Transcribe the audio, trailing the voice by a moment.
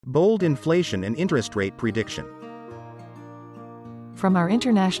Bold inflation and interest rate prediction. From our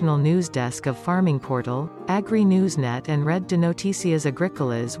international news desk of Farming Portal, Agri Newsnet and Red de Noticias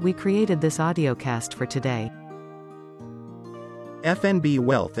Agrícolas, we created this audiocast for today. FNB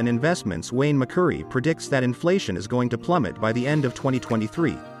Wealth and Investments' Wayne McCurry predicts that inflation is going to plummet by the end of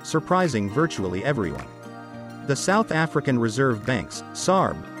 2023, surprising virtually everyone. The South African Reserve Bank's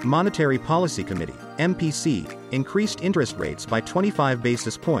SARB Monetary Policy Committee (MPC) increased interest rates by 25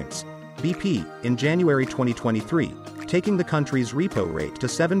 basis points (BP) in January 2023, taking the country's repo rate to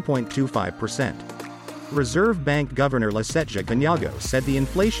 7.25%. Reserve Bank Governor Lesetja Kganyago said the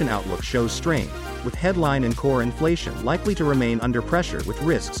inflation outlook shows strain, with headline and core inflation likely to remain under pressure with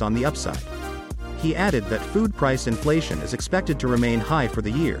risks on the upside. He added that food price inflation is expected to remain high for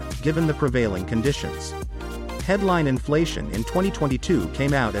the year, given the prevailing conditions. Headline inflation in 2022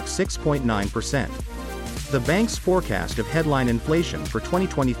 came out at 6.9%. The bank's forecast of headline inflation for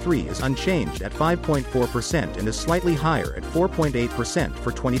 2023 is unchanged at 5.4% and is slightly higher at 4.8%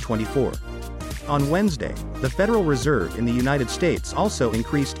 for 2024. On Wednesday, the Federal Reserve in the United States also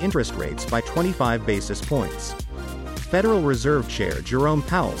increased interest rates by 25 basis points. Federal Reserve Chair Jerome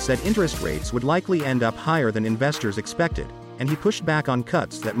Powell said interest rates would likely end up higher than investors expected, and he pushed back on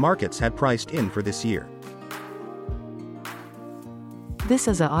cuts that markets had priced in for this year. This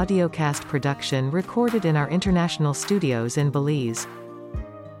is a audiocast production recorded in our international studios in Belize.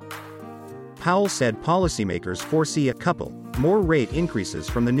 Powell said policymakers foresee a couple more rate increases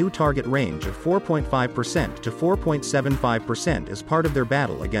from the new target range of 4.5% to 4.75% as part of their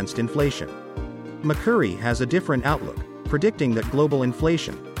battle against inflation. McCurry has a different outlook, predicting that global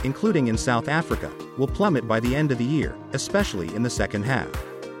inflation, including in South Africa, will plummet by the end of the year, especially in the second half.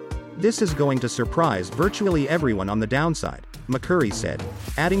 This is going to surprise virtually everyone on the downside, McCurry said,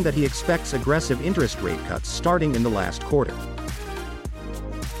 adding that he expects aggressive interest rate cuts starting in the last quarter.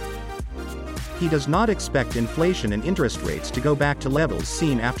 He does not expect inflation and interest rates to go back to levels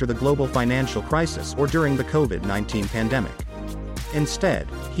seen after the global financial crisis or during the COVID-19 pandemic. Instead,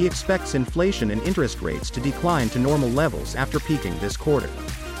 he expects inflation and interest rates to decline to normal levels after peaking this quarter.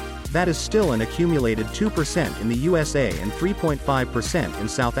 That is still an accumulated 2% in the USA and 3.5% in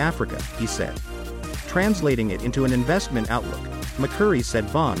South Africa, he said. Translating it into an investment outlook, McCurry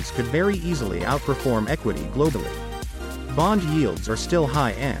said bonds could very easily outperform equity globally. Bond yields are still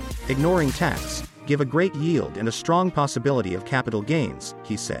high and, ignoring tax, give a great yield and a strong possibility of capital gains,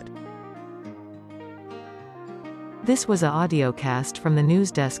 he said. This was an audiocast from the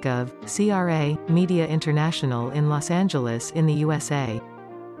news desk of CRA Media International in Los Angeles in the USA.